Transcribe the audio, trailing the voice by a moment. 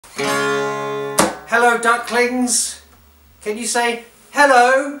Hello ducklings, can you say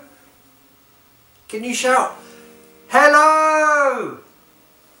hello? Can you shout hello?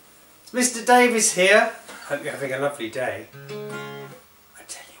 It's Mr. Davis here. Hope you're having a lovely day. I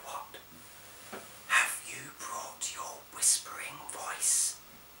tell you what, have you brought your whispering voice?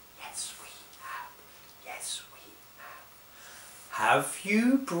 Yes we have, yes we have. Have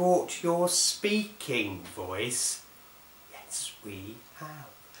you brought your speaking voice? Yes we have.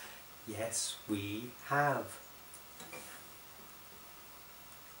 Yes, we have.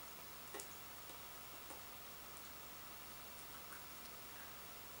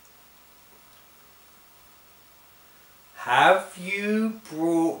 Have you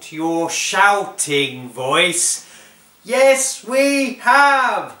brought your shouting voice? Yes, we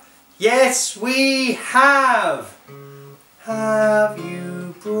have. Yes, we have. Have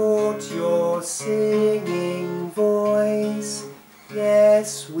you brought your singing voice?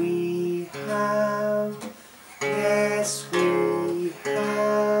 Yes, we have. Yes, we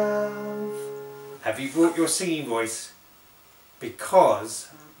have. Have you brought your singing voice? Because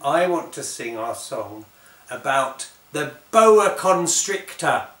I want to sing our song about the boa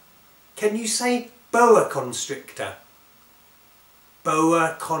constrictor. Can you say boa constrictor?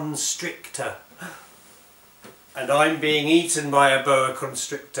 Boa constrictor. And I'm being eaten by a boa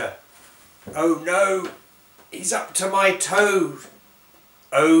constrictor. Oh no, he's up to my toes.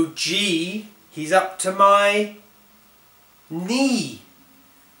 Oh gee, he's up to my knee.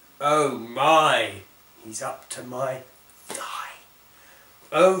 Oh my, he's up to my thigh.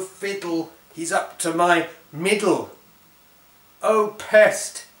 Oh fiddle, he's up to my middle. Oh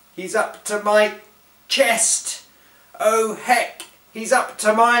pest, he's up to my chest. Oh heck, he's up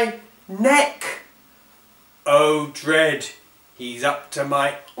to my neck. Oh dread, he's up to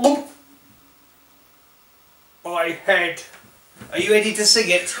my head. Are you ready to sing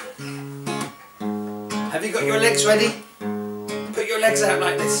it? Have you got your legs ready? Put your legs out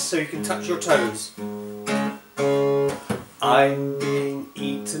like this so you can touch your toes. I'm being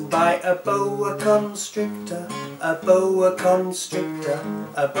eaten by a boa constrictor, a boa constrictor,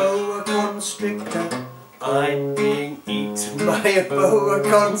 a boa constrictor. I'm being eaten by a boa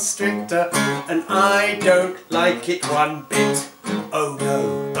constrictor and I don't like it one bit.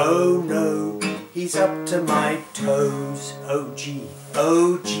 Oh no, he's up to my toes. Oh gee,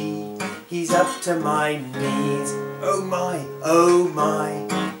 he's up to my knees. Oh my,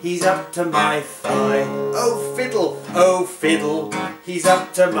 he's up to my thigh. Oh fiddle, he's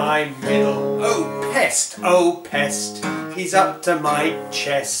up to my middle. Oh pest, he's up to my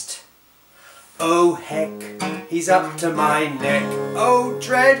chest. Oh heck, he's up to my neck. Oh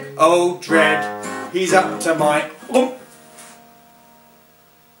dread, he's up to my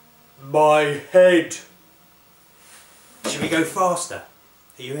head. Should we go faster?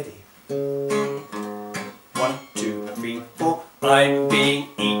 Are you ready? 1, 2, 3, 4. I'm being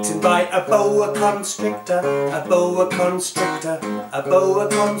eaten by a boa constrictor, a boa constrictor, a boa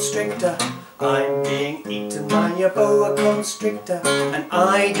constrictor. I'm being eaten by a boa constrictor and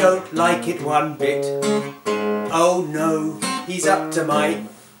I don't like it one bit. Oh no, he's up to my...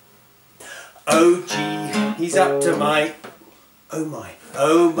 Oh gee, he's up to my...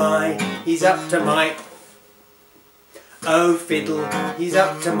 Oh my, he's up to my... Oh fiddle, he's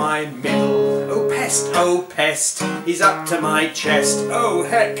up to my middle. Oh pest, he's up to my chest. Oh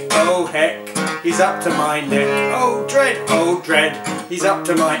heck, he's up to my neck. Oh dread, he's up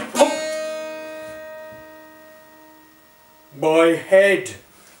to my head.